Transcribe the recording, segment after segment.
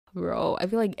bro. I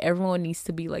feel like everyone needs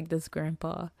to be like this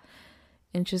grandpa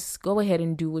and just go ahead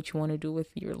and do what you want to do with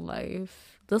your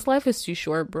life. This life is too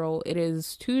short, bro. It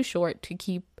is too short to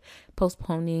keep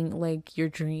postponing like your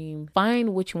dream.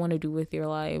 Find what you want to do with your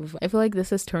life. I feel like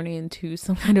this is turning into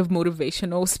some kind of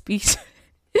motivational speech.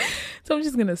 So I'm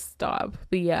just gonna stop.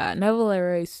 But yeah,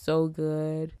 Nevalera is so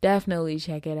good. Definitely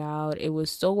check it out. It was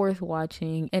so worth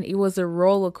watching, and it was a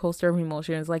roller coaster of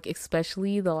emotions, like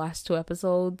especially the last 2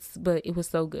 episodes. But it was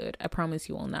so good. I promise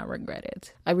you will not regret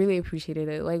it. I really appreciated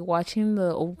it. Like watching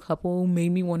the old couple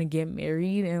made me want to get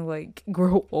married and like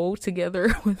grow old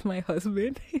together with my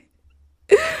husband.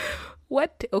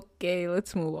 What? Okay,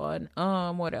 let's move on.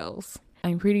 What else?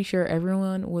 I'm pretty sure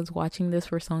everyone was watching this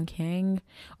for Song Kang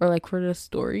or like for the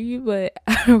story, but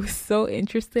I was so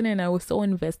interested and I was so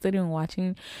invested in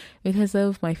watching because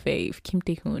of my fave, Kim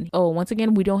Tae-hoon. Oh, once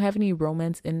again, we don't have any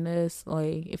romance in this.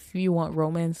 Like, if you want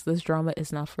romance, this drama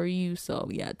is not for you. So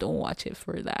yeah, don't watch it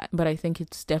for that. But I think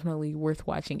it's definitely worth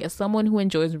watching. As someone who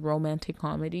enjoys romantic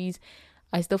comedies,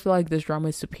 I still feel like this drama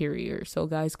is superior. So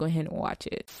guys, go ahead and watch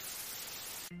it.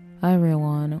 Hi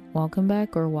everyone, welcome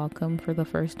back or welcome for the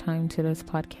first time to this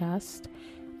podcast.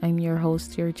 I'm your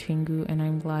host here, Chingu, and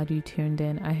I'm glad you tuned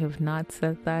in. I have not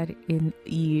said that in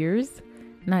years,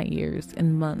 not years,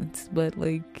 in months, but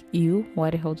like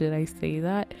why the hell did I say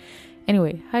that?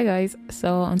 Anyway, hi guys.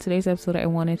 So on today's episode, I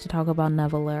wanted to talk about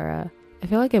Nevalera. I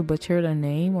feel like I butchered a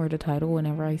name or the title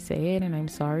whenever I say it, and I'm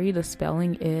sorry. The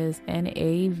spelling is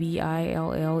Navillera.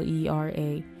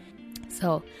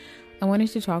 So I wanted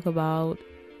to talk about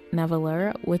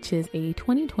Nevalera, which is a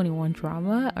 2021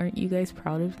 drama. Aren't you guys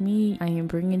proud of me? I am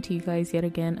bringing to you guys yet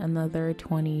again another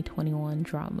 2021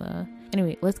 drama.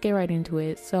 Anyway, let's get right into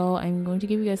it. So I'm going to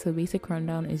give you guys a basic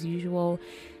rundown as usual,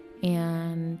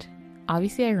 and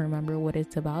obviously I remember what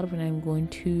it's about, but I'm going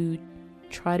to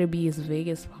try to be as vague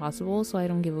as possible so I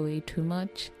don't give away too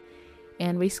much.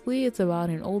 And basically it's about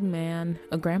an old man,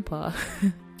 a grandpa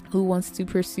who wants to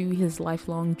pursue his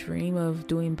lifelong dream of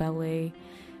doing ballet.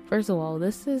 First of all,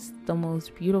 this is the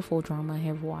most beautiful drama I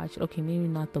have watched. Okay, maybe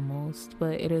not the most,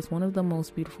 but it is one of the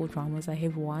most beautiful dramas I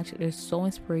have watched. It is so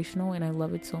inspirational and I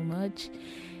love it so much.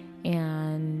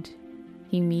 And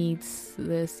he meets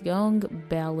this young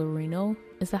ballerino.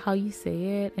 Is that how you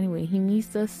say it? Anyway, he meets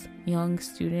this young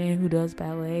student who does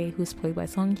ballet, who's played by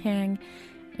Song Kang.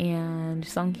 And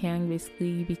Song Kang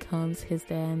basically becomes his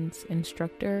dance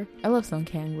instructor. I love Song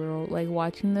Kang, bro. Like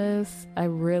watching this, I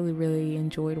really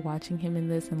enjoyed watching him in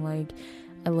this, and like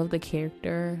I love the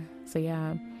character. So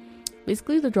yeah,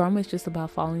 basically the drama is just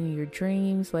about following your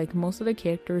dreams. Like most of the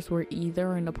characters were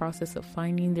either in the process of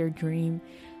finding their dream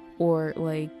or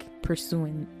like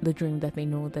pursuing the dream that they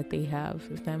know that they have,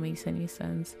 if that makes any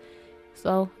sense.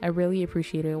 So I really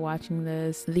appreciated watching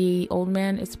this. The old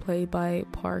man is played by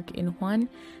Park In-hwan.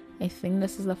 I think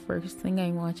this is the first thing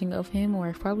I'm watching of him, or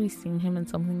I've probably seen him in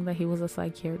something that he was a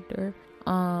side character.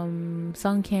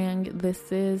 Song Kang,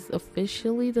 this is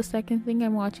officially the second thing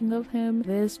I'm watching of him.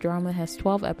 This drama has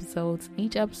 12 episodes.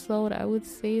 Each episode I would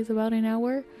say is about an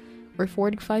hour or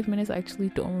 45 minutes. I actually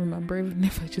don't remember, even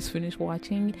if I just finished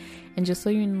watching. And just so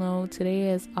you know, today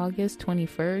is August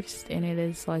 21st and it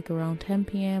is like around 10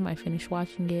 p.m. I finished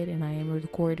watching it and I am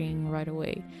recording right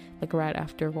away, like right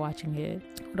after watching it.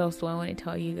 What else do I want to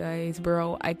tell you guys?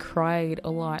 Bro, I cried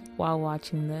a lot while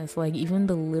watching this. Like even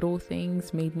the little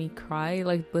things made me cry.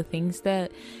 Like the things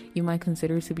that you might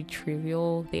consider to be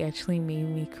trivial, they actually made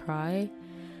me cry.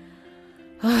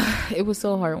 It was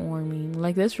so heartwarming.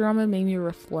 Like this drama made me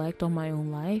reflect on my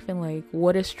own life and like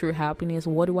what is true happiness.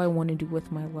 What do I want to do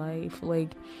with my life?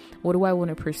 Like what do I want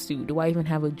to pursue? Do I even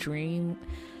have a dream?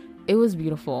 It was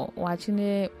beautiful. Watching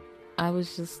it, I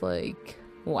was just like,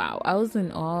 wow. I was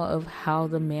in awe of how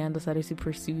the man decided to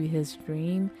pursue his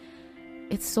dream.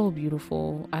 It's so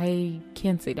beautiful. I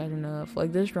can't say that enough.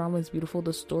 Like this drama is beautiful.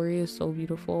 The story is so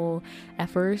beautiful. At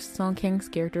first, Song Kang's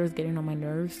character was getting on my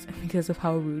nerves because of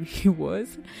how rude he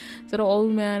was to the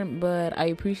old man, but I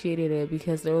appreciated it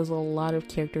because there was a lot of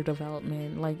character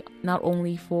development, like not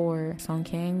only for Song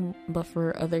Kang but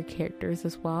for other characters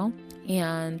as well.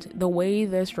 And the way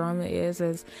this drama is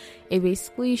it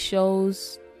basically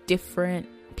shows different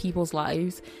people's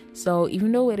lives. So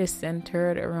even though it is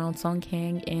centered around Song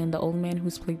Kang and the old man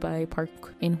who's played by Park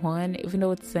In-hwan, even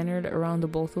though it's centered around the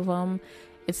both of them,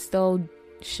 it still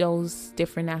shows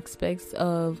different aspects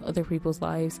of other people's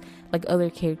lives, like other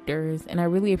characters. And I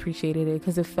really appreciated it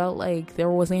because it felt like there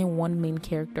wasn't one main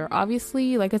character.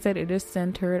 Obviously, like I said, it is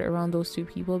centered around those two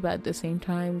people, but at the same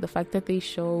time, the fact that they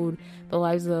showed the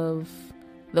lives of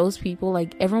those people,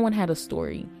 like everyone had a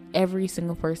story. every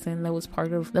single person that was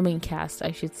part of the main cast,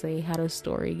 I should say, had a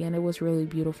story, and it was really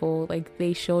beautiful. Like,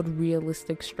 they showed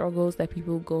realistic struggles that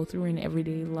people go through in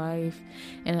everyday life,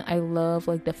 and I love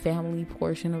like the family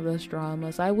portion of this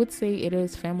drama. So I would say it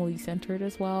is family centered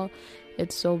as well.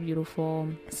 It's so beautiful.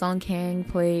 Song Kang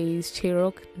plays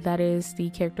Chae-rok, that is the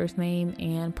character's name,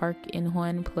 and Park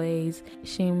In-hwan plays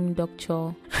Shim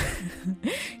Dok-cho.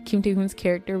 Kim Tae-hoon's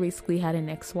character basically had an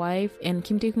ex-wife, and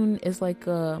Kim Tae-hoon is like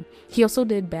he also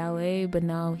did ballet, but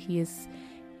now he is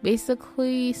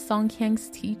basically Song Kang's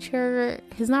teacher.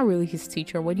 He's not really his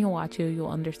teacher. When you watch it, you'll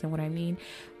understand what I mean.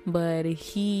 But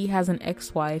he has an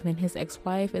ex-wife, and his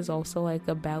ex-wife is also like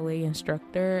a ballet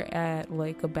instructor at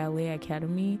like a ballet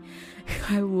academy.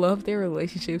 I love their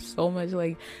relationship so much.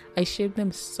 Like, I shipped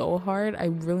them so hard. I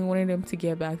really wanted them to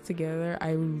get back together.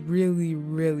 I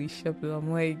really shipped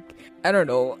them. Like, I don't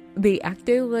know, they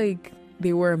acted like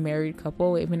they were a married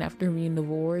couple even after being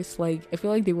divorced. Like, I feel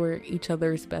like they were each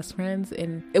other's best friends,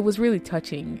 and it was really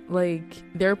touching. Like,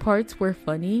 their parts were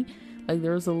funny. Like,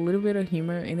 there was a little bit of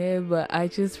humor in it, but I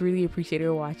just really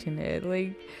appreciated watching it.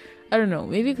 Like, I don't know,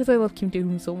 maybe because I love Kim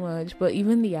Tae-hoon so much, but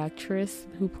even the actress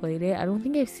who played it, I don't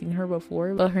think I've seen her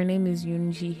before, but her name is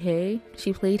Yoon Ji-hae.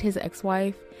 She played his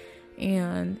ex-wife,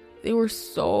 and they were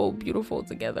so beautiful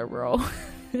together, bro.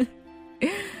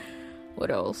 What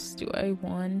else do I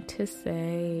want to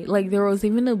say? Like, there was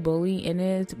even a bully in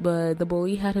it, but the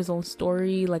bully had his own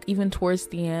story. Like, even towards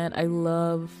the end, I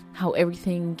love how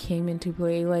everything came into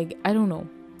play. Like, I don't know,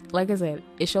 like I said,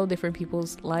 it showed different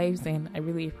people's lives, and I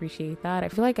really appreciate that. I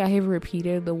feel like I have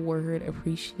repeated the word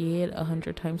appreciate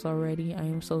 100 times already. I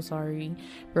am so sorry,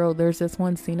 bro. There's this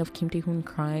one scene of Kim Tae-hoon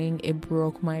crying. It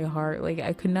broke my heart. Like,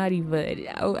 I could not even,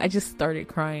 I just started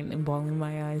crying and bawling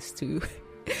my eyes too.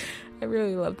 I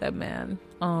really love that man.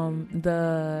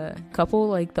 The couple,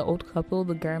 like the old couple,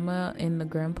 the grandma and the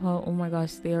grandpa, oh my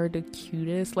gosh, they are the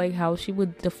cutest. Like, how she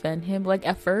would defend him. Like,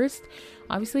 at first,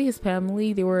 obviously his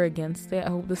family, they were against it. I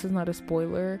hope this is not a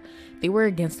spoiler. They were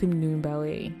against him doing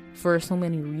ballet for so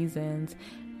many reasons,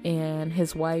 and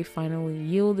his wife finally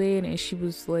yielded, and she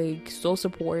was like so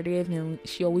supportive, and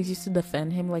she always used to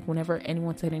defend him, like whenever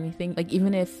anyone said anything, like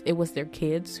even if it was their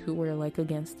kids who were like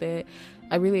against it.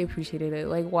 I really appreciated it.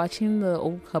 Like, watching the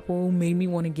old couple made me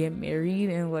want to get married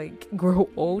and like grow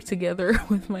old together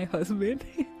with my husband.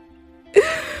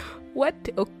 What?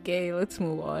 Okay, let's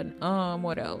move on.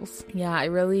 What else? Yeah, I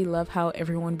really love how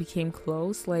everyone became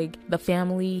close. Like, the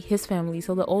family, his family.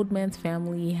 So the old man's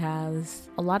family has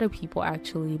a lot of people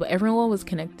actually, but everyone was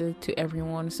connected to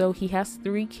everyone. So he has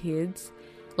 3 kids.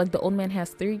 Like, the old man has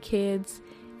 3 kids.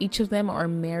 Each of them are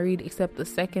married except the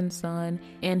second son,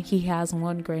 and he has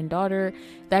 1 granddaughter.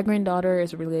 That granddaughter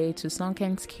is related to Song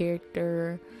Kang's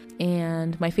character.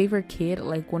 And my favorite kid,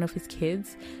 like one of his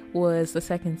kids, was the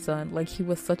second son. Like, he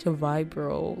was such a vibe,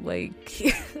 bro. Like,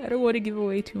 I don't want to give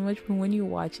away too much, but when you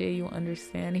watch it, you'll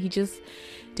understand. He just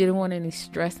didn't want any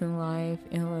stress in life,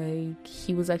 and like,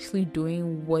 he was actually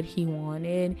doing what he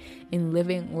wanted and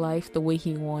living life the way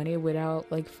he wanted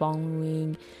without like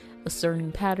following a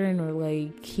certain pattern, or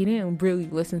like, he didn't really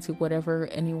listen to whatever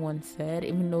anyone said,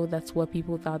 even though that's what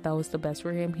people thought that was the best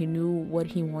for him. He knew what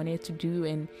he wanted to do,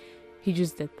 and he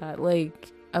just did that.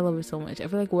 Like, I love it so much. I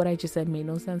feel like what I just said made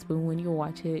no sense, but when you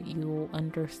watch it, you'll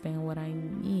understand what I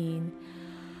mean.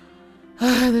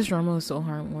 This drama was so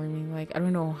heartwarming. Like, I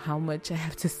don't know how much I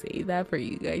have to say that for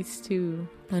you guys to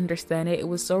understand it. It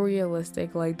was so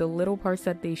realistic. Like, the little parts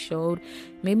that they showed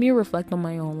made me reflect on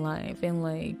my own life and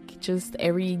like just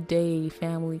everyday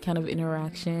family kind of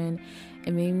interaction.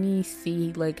 It made me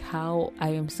see like how I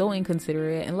am so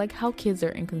inconsiderate, and like how kids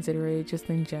are inconsiderate just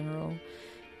in general.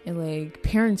 And like,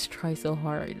 parents try so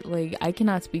hard. Like, I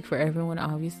cannot speak for everyone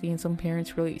obviously, and some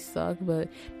parents really suck, but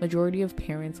majority of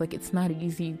parents, like, it's not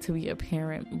easy to be a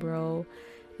parent, bro.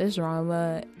 This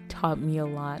drama taught me a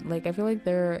lot. Like, I feel like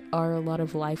there are a lot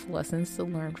of life lessons to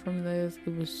learn from this.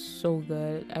 It was so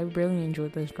good. I really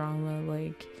enjoyed this drama.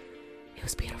 Like, it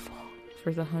was beautiful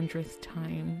for the 100th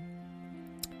time.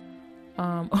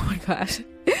 Oh my gosh.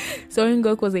 So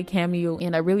Eun-guk was a cameo,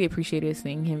 and I really appreciated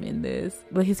seeing him in this.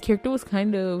 But his character was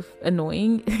kind of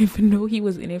annoying, even though he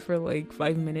was in it for like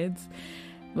 5 minutes.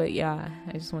 But yeah,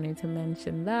 I just wanted to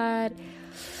mention that.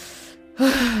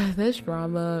 This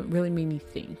drama really made me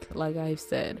think. Like I've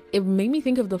said, it made me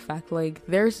think of the fact, like,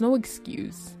 there's no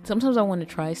excuse. Sometimes I want to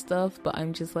try stuff, but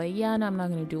I'm just like, yeah, no, I'm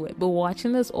not gonna do it. But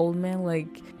watching this old man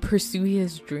like pursue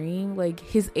his dream, like,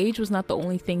 his age was not the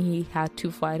only thing he had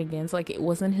to fight against. Like, it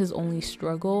wasn't his only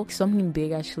struggle. Something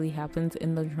big actually happens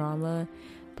in the drama,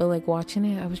 But like watching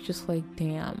it, I was just like,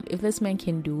 damn, if this man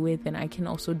can do it, then I can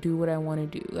also do what I want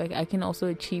to do. Like I can also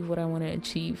achieve what I want to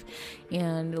achieve.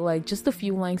 And like just a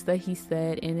few lines that he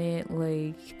said in it,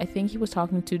 like I think he was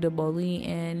talking to the bully,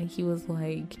 and he was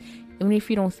like, even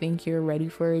if you don't think you're ready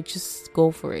for it, just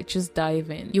go for it. Just dive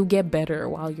in. You'll get better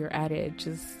while you're at it.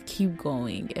 Just keep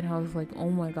going. And I was like, oh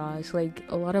my gosh, like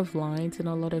a lot of lines and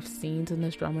a lot of scenes in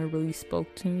this drama really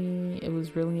spoke to me. It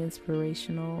was really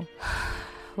inspirational.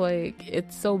 Like,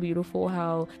 it's so beautiful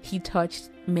how he touched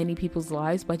many people's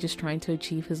lives by just trying to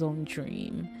achieve his own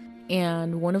dream.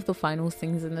 And one of the final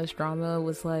things in this drama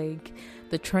was like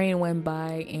the train went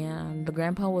by and the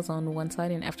grandpa was on one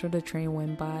side, and after the train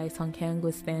went by, Song Kang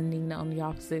was standing on the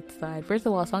opposite side. First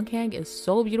of all, Song Kang is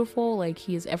so beautiful, like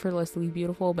he is effortlessly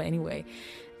beautiful. But anyway,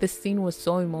 this scene was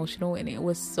so emotional and it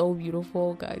was so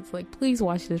beautiful, guys. Like, please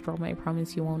watch this drama. I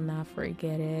promise you will not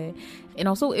forget it. And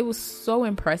also, it was so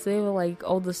impressive, like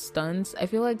all the stunts. I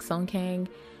feel like Song Kang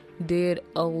did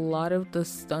a lot of the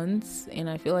stunts and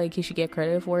I feel like he should get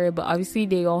credit for it, but obviously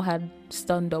they all had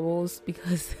stunt doubles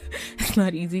because it's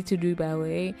not easy to do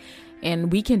ballet,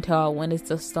 and we can tell when it's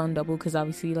a stunt double because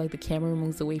obviously like the camera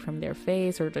moves away from their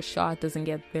face, or the shot doesn't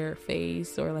get their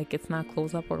face, or like it's not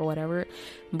close up or whatever.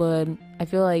 But I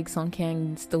feel like Song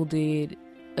Kang still did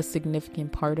a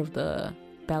significant part of the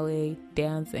ballet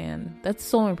dance, and that's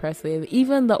so impressive.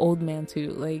 Even the old man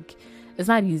too, like it's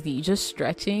not easy. Just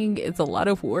stretching, it's a lot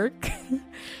of work.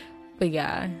 But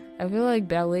yeah, I feel like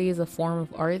ballet is a form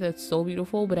of art that's so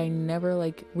beautiful, but I never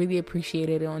like really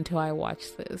appreciated it until I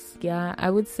watched this. Yeah, I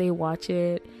would say watch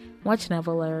it. Watch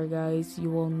Nevalera, guys. You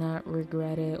will not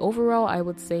regret it. Overall, I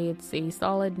would say it's a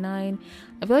solid 9.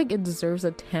 I feel like it deserves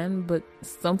a 10, but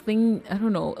something, I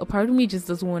don't know, a part of me just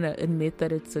doesn't want to admit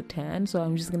that it's a 10. So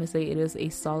I'm just going to say it is a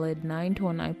solid 9 to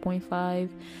a 9.5.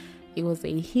 It was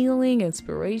a healing,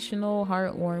 inspirational,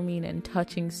 heartwarming, and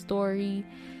touching story.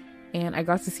 And I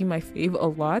got to see my fave a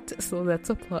lot, so that's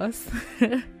a plus.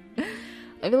 I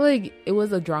feel like it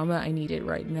was a drama I needed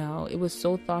right now. It was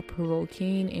so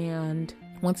thought-provoking, and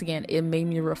once again, it made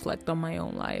me reflect on my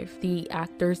own life. The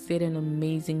actors did an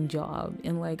amazing job,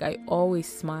 and like I always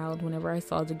smiled whenever I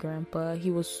saw the grandpa.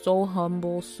 He was so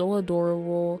humble, so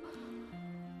adorable.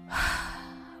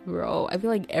 Bro, I feel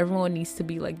like everyone needs to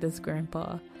be like this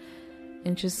grandpa.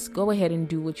 And just go ahead and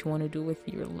do what you want to do with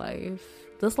your life.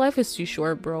 This life is too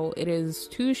short, bro. It is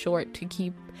too short to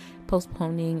keep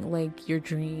postponing like your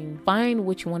dream. Find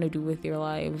what you want to do with your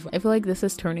life. I feel like this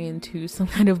is turning into some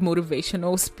kind of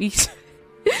motivational speech.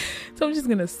 So I'm just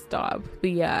gonna stop. But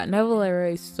yeah,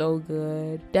 Nevalera is so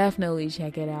good. Definitely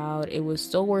check it out. It was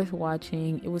so worth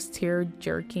watching. It was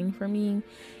tear-jerking for me.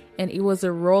 And it was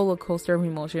a roller coaster of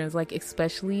emotions, like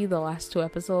especially the last 2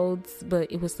 episodes,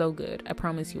 but it was so good. I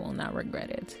promise you will not regret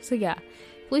it. So yeah,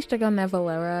 please check out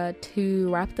Nevalera.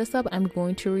 To wrap this up, I'm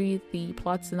going to read the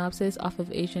plot synopsis off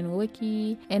of Asian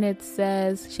Wiki, and it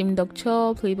says Shim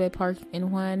Duk-chul, played by Park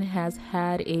In-hwan, has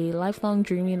had a lifelong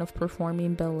dreaming of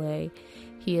performing ballet.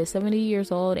 He is 70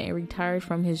 years old and retired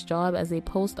from his job as a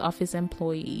post office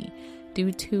employee.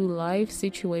 Due to life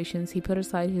situations, he put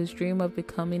aside his dream of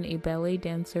becoming a ballet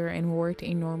dancer and worked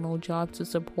a normal job to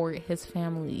support his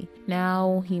family.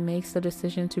 Now, he makes the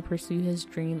decision to pursue his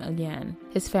dream again.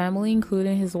 His family,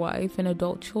 including his wife and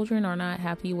adult children, are not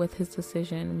happy with his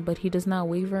decision, but he does not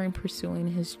waver in pursuing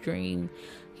his dream.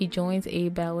 He joins a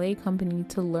ballet company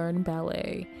to learn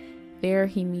ballet. There,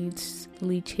 he meets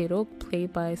Lee Chae-rok,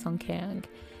 played by Song Kang.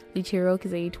 Lee Chae-rok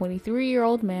is a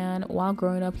 23-year-old man. While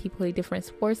growing up, he played different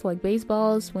sports like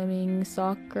baseball, swimming,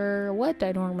 soccer. What?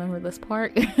 I don't remember this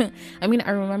part. I mean,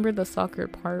 I remember the soccer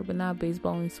part, but not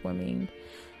baseball and swimming.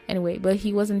 Anyway, but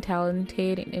he wasn't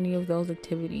talented in any of those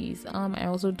activities. I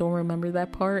also don't remember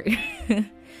that part.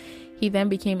 He then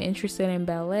became interested in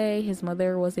ballet. His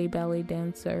mother was a ballet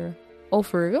dancer. Oh,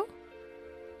 for real?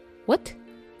 What?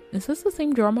 Is this the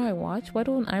same drama I watched? Why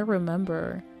don't I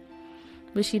remember?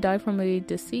 But she died from a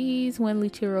disease when Lee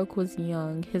Chae-rok was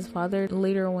young. His father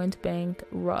later went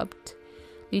bankrupt.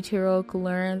 Lee Chae-rok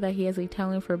learned that he has a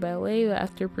talent for ballet, but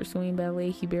after pursuing ballet,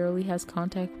 he barely has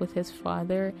contact with his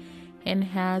father and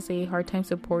has a hard time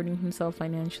supporting himself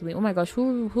financially. Oh my gosh,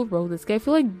 who wrote this? I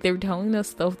feel like they're telling us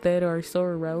stuff that are so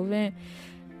irrelevant,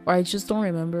 or I just don't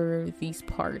remember these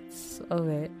parts of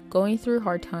it. Going through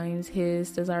hard times,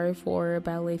 his desire for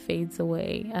ballet fades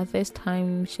away. At this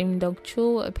time, Shim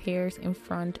Duk-chul appears in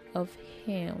front of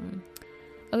him.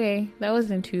 Okay, that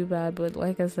wasn't too bad, but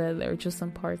like I said, there were just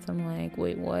some parts I'm like,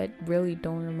 wait, what? Really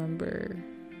don't remember.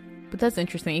 But that's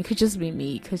interesting. It could just be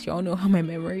me, because y'all know how my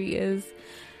memory is.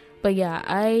 But yeah,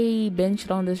 I binged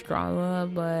on this drama,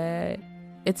 but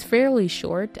it's fairly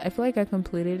short. I feel like I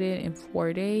completed it in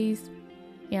 4 days.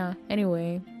 yeah,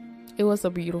 anyway, it was a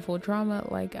beautiful drama.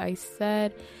 Like I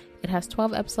said, it has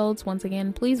 12 episodes. Once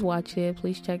again, please watch it.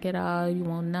 Please check it out. You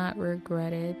will not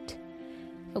regret it.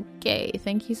 Okay,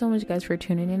 thank you so much guys for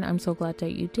tuning in. I'm so glad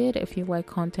that you did. If you like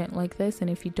content like this, and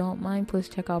if you don't mind, please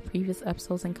check out previous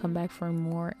episodes and come back for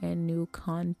more and new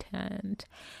content.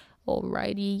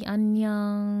 Alrighty,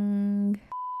 annyeong.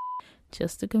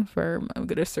 Just to confirm, I'm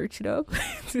gonna search it up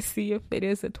to see if it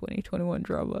is a 2021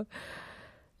 drama.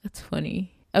 That's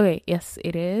funny. Okay, yes,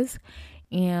 it is.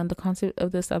 And the concept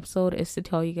of this episode is to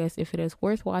tell you guys if it is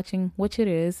worth watching, which it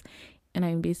is. And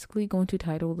I'm basically going to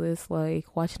title this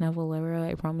like Watch Nevalera.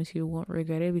 I promise you won't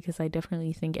regret it, because I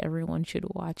definitely think everyone should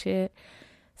watch it.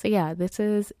 So yeah, this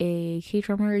is a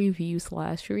K-drama review /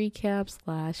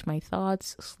 recap / my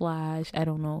thoughts / I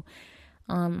don't know.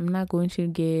 I'm not going to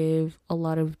give a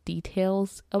lot of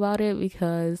details about it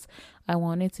because I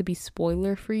want it to be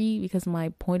spoiler free, because my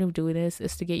point of doing this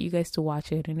is to get you guys to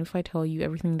watch it. And if I tell you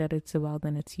everything that it's about,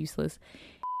 then it's useless.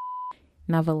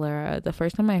 Nevalera. The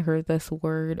first time I heard this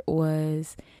word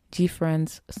was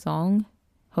G-Friend's song.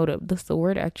 Hold up, does the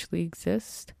word actually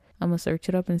exist? I'm gonna search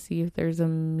it up and see if there's a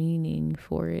meaning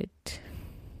for it.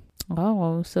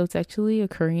 Oh, so it's actually a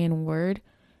Korean word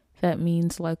that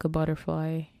means like a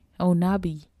butterfly. Oh,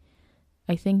 nabi.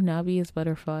 I think nabi is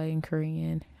butterfly in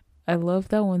Korean. I love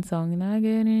that one song.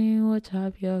 나그네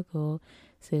어차피하고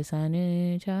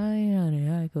세상을 자유하게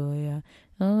할 거야.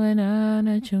 너와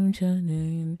나나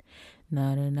춤추는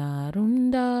나는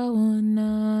아름다운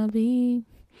나비.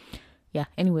 Yeah,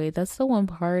 anyway, that's the one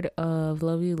part of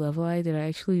Love You Love Lie that I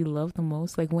actually love the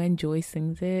most. Like when Joy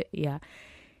sings it. Yeah.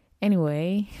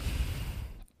 Anyway,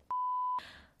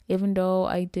 even though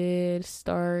I did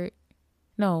start...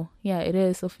 No, yeah, it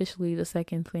is officially the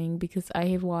second thing, because I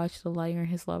have watched The Liar and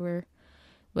His Lover,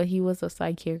 but he was a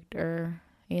side character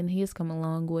and he has come a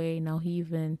long way. Now he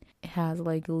even has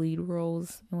like lead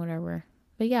roles and whatever.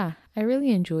 But yeah, I really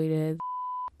enjoyed it.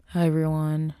 Hi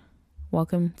everyone.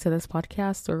 Welcome to this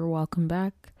podcast, or welcome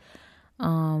back.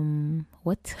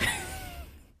 What?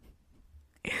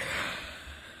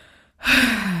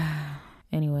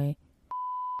 Anyway,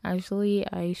 actually,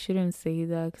 I shouldn't say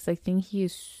that because I think he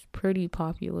is pretty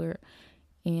popular,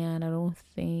 and I don't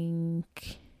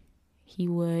think he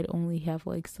would only have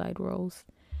like side roles.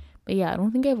 But yeah, I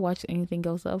don't think I've watched anything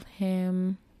else of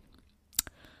him.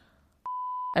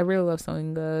 I really love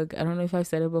Song Eun-guk. I don't know if I've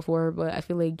said it before, but I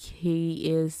feel like he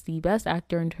is the best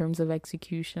actor in terms of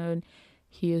execution.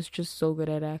 He is just so good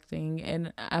at acting.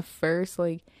 And at first,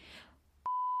 like,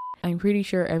 I'm pretty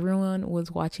sure everyone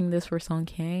was watching this for Song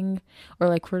Kang or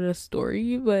like for the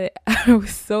story, but I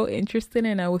was so interested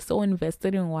and I was so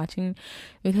invested in watching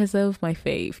because of my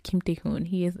fave, Kim Tae-hoon.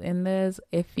 He is in this.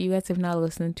 If you guys have not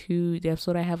listened to the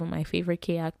episode I have on my favorite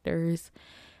K actors,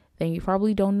 then you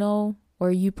probably don't know,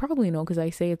 or you probably know because I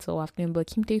say it so often, but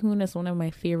Kim Tae-hoon is one of my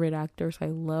favorite actors. I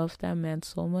love that man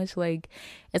so much. Like,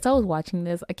 as I was watching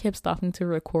this, I kept stopping to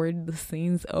record the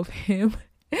scenes of him.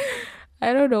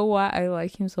 I don't know why I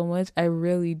like him so much. I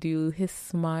really do. His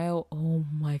smile, oh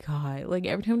my god. Like,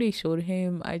 every time they showed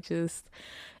him, it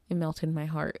melted my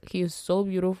heart. He is so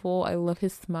beautiful. I love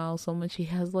his smile so much. He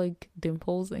has like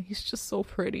dimples and he's just so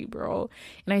pretty, bro.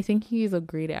 And I think he's a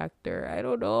great actor. I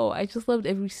don't know. I just loved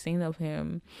every scene of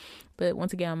him. But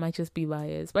once again, I might just be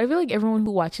biased. But I feel like everyone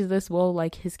who watches this will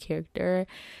like his character.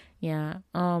 Yeah.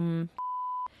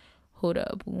 Hold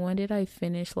up. When did I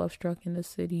finish Love Struck in the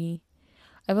City?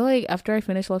 I feel like after I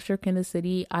finished Love Struck in the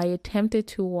City, I attempted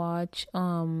to watch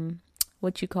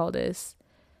what you call this?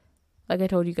 Like I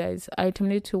told you guys, I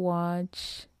attempted to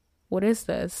watch, what is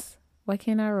this? Why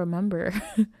can't I remember?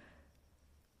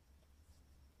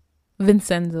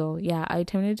 Vincenzo. Yeah, I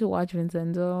attempted to watch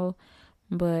Vincenzo,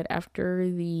 but after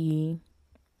the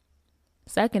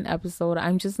second episode,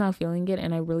 I'm just not feeling it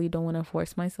and I really don't want to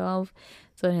force myself.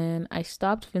 So then I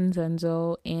stopped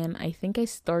Vincenzo and I think I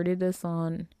started this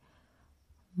on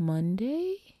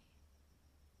Monday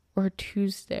or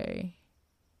Tuesday.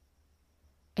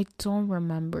 I don't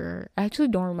remember. I actually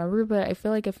don't remember, but I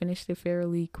feel like I finished it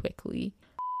fairly quickly.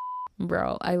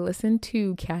 Bro, I listened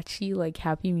to catchy, like,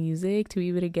 happy music to be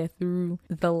able to get through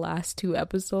the last 2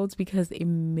 episodes because it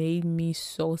made me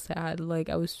so sad. Like,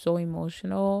 I was so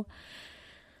emotional.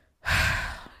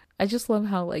 I just love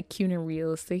how, like, cute and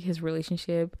realistic his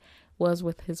relationship was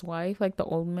with his wife, like the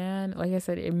old man. Like I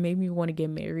said, it made me want to get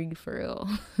married for real.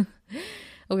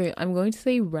 Okay, I'm going to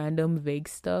say random vague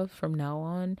stuff from now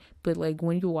on, but like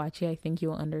when you watch it, I think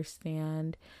you'll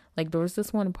understand. Like, there was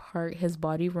this one part his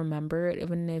body remembered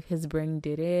even if his brain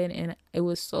didn't, and it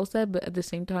was so sad, but at the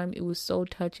same time it was so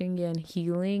touching and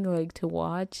healing, like, to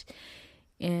watch.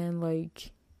 And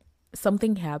like,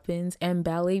 something happens and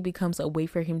ballet becomes a way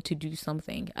for him to do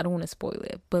something. I don't want to spoil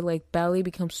it, but like ballet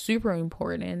becomes super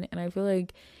important, and I feel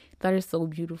like that is so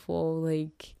beautiful.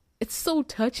 Like it's so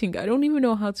touching. I don't even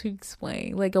know how to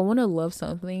explain. Like I want to love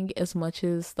something as much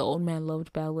as the old man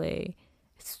loved ballet.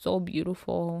 It's so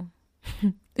beautiful.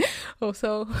 Oh,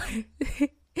 so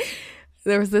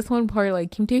there was this one part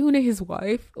like Kim Tae-hoon and his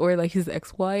wife or like his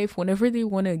ex-wife, whenever they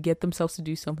want to get themselves to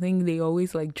do something, they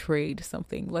always like trade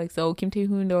something. Like so Kim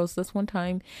Tae-hoon, there was this one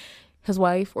time his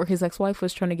wife or his ex-wife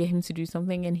was trying to get him to do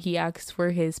something and he asked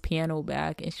for his piano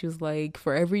back, and she was like,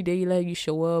 for every day that you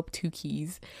show up, two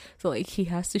keys. So like he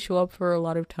has to show up for a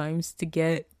lot of times to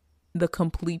get the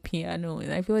complete piano,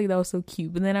 and I feel like that was so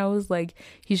cute. But then I was like,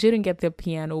 he shouldn't get the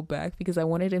piano back because I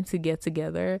wanted him to get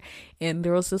together. And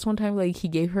there was this one time like he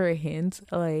gave her a hint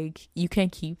like, you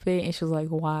can't keep it, and she was like,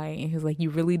 why? And he was like, you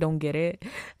really don't get it.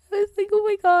 I was like, oh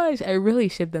my gosh, I really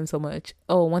ship them so much.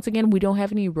 Oh, once again, we don't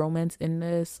have any romance in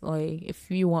this. Like, if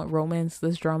you want romance,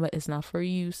 this drama is not for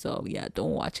you. So, yeah,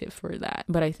 don't watch it for that.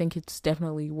 But I think it's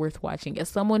definitely worth watching. As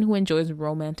someone who enjoys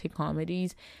romantic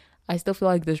comedies, I still feel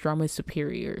like this drama is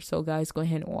superior. So, guys, go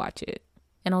ahead and watch it.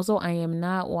 And also, I am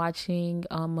not watching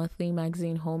Monthly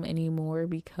Magazine Home anymore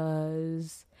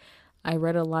because I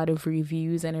read a lot of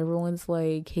reviews and everyone's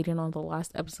like hating on the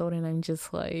last episode, and I'm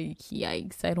just like,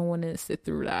 yikes, I don't want to sit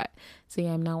through that. So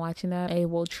yeah, I'm not watching that. I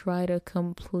will try to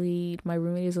complete My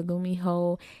Roommate is a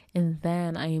Gumiho, and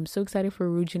then I am so excited for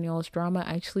Roo Jin-yeol's drama.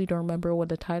 I actually don't remember what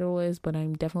the title is, but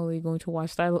I'm definitely going to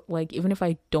watch that. Like, even if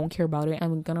I don't care about it,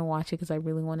 I'm gonna watch it because I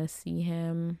really want to see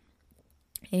him.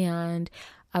 And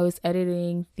I was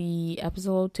editing the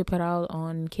episode to put out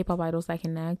on K-pop Idols That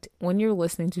Connect. When you're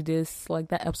listening to this, like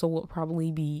that episode will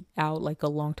probably be out like a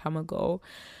long time ago.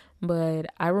 But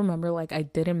I remember like I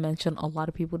didn't mention a lot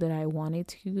of people that I wanted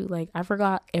to. Like I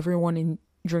forgot everyone in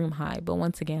Dream High, but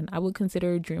once again, I would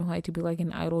consider Dream High to be like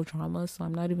an idol drama, so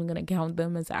I'm not even gonna count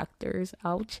them as actors.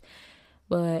 Ouch.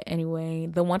 But anyway,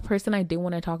 the one person I did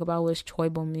want to talk about was Choi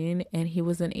Bo-min, and he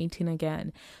was in 18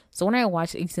 Again. So when I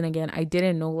watched 18 Again, I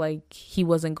didn't know like he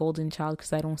wasn't Golden Child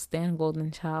because I don't stand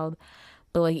Golden Child.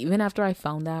 But like even after I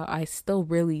found out, I still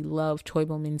really love Choi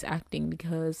Bo-min's acting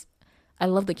because I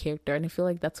love the character, and I feel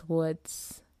like that's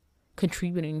what's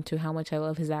contributing to how much I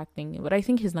love his acting. But I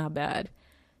think he's not bad,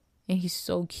 and he's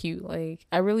so cute. Like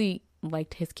I really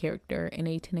liked his character in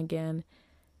 18 Again,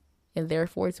 and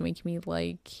therefore it's making me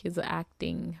like his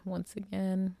acting once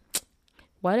again.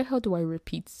 Why the hell do I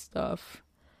repeat stuff?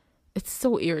 It's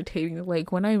so irritating.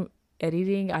 Like when I'm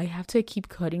editing, I have to keep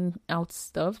cutting out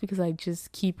stuff because I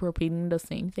just keep repeating the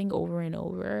same thing over and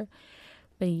over.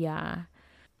 But yeah.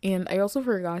 And I also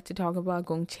forgot to talk about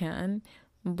Gong Chan,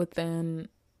 but then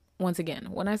once again,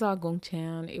 when I saw Gong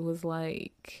Chan, it was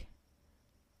like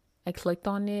I clicked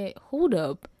on it. Hold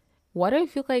up. Why do I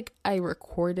feel like I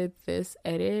recorded this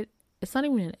edit? It's not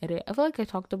even an edit. I feel like I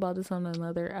talked about this on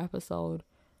another episode.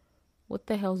 What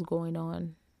the hell's going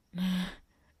on?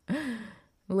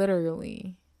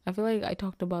 Literally. I feel like I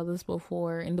talked about this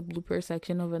before in the blooper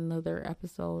section of another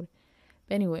episode.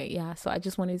 But anyway, yeah, so I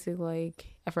just wanted to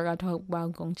like, I forgot to talk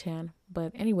about Gong Chan.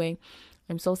 But anyway,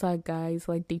 I'm so sad, guys.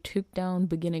 Like, they took down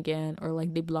Begin Again, or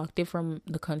like they blocked it from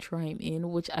the country I'm in,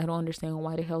 which I don't understand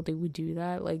why the hell they would do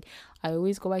that. Like, I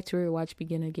always go back to rewatch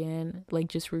Begin Again, like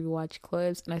just rewatch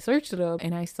clips, and I searched it up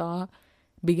and I saw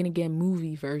Begin Again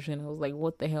movie version. I was like,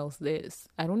 what the hell's this?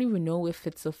 I don't even know if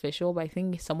it's official, but I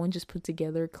think someone just put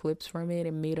together clips from it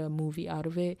and made a movie out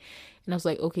of it. And I was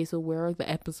like, okay, so where are the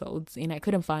episodes? And I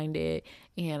couldn't find it.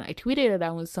 And I tweeted it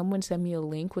out and someone sent me a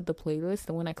link with the playlist.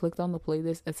 And when I clicked on the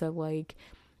playlist, it said like,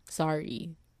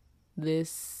 sorry,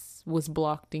 this was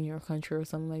blocked in your country or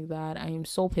something like that. I am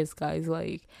so pissed, guys.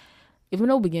 Like, even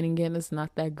though Beginning Again is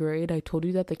not that great, I told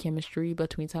you that the chemistry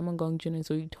between Simon Gongjun and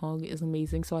Zoe Tong is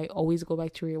amazing, so I always go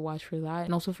back to rewatch for that,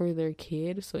 and also for their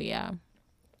kid. So yeah.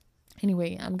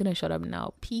 Anyway, I'm gonna shut up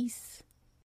now. Peace.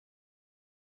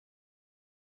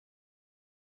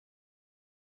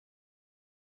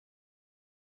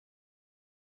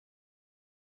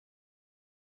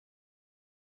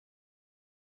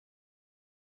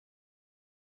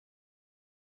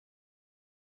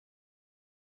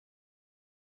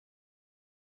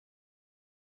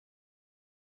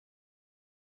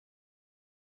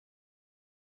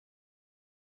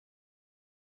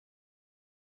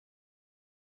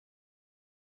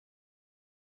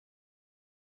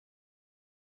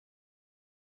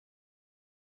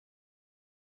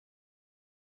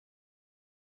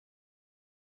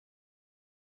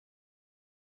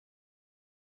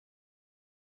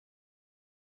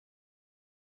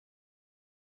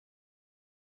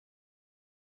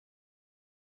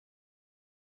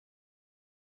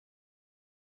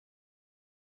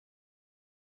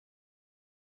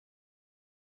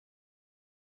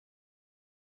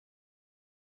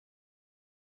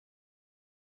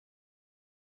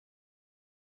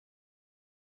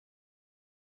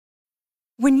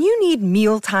 When you need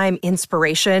mealtime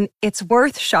inspiration, it's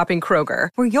worth shopping Kroger,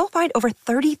 where you'll find over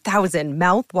 30,000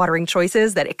 mouth-watering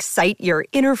choices that excite your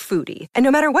inner foodie. And no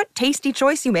matter what tasty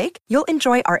choice you make, you'll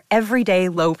enjoy our everyday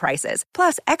low prices,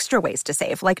 plus extra ways to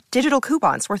save, like digital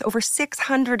coupons worth over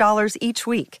 $600 each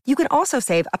week. You can also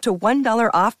save up to $1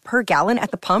 off per gallon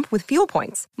at the pump with fuel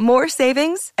points. More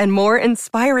savings and more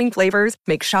inspiring flavors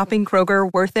make shopping Kroger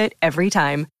worth it every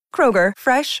time. Kroger,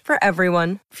 fresh for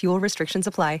everyone. Fuel restrictions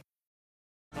apply.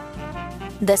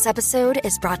 This episode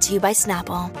is brought to you by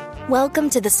Snapple. Welcome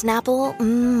to the Snapple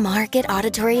Market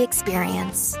Auditory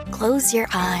Experience. Close your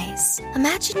eyes.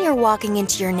 Imagine you're walking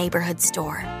into your neighborhood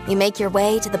store. You make your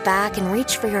way to the back and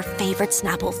reach for your favorite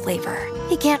Snapple flavor.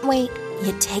 You can't wait.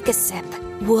 You take a sip.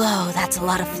 Whoa, that's a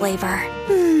lot of flavor.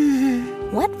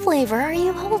 What flavor are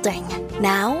you holding?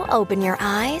 Now open your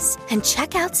eyes and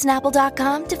check out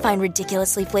Snapple.com to find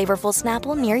ridiculously flavorful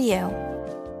Snapple near you.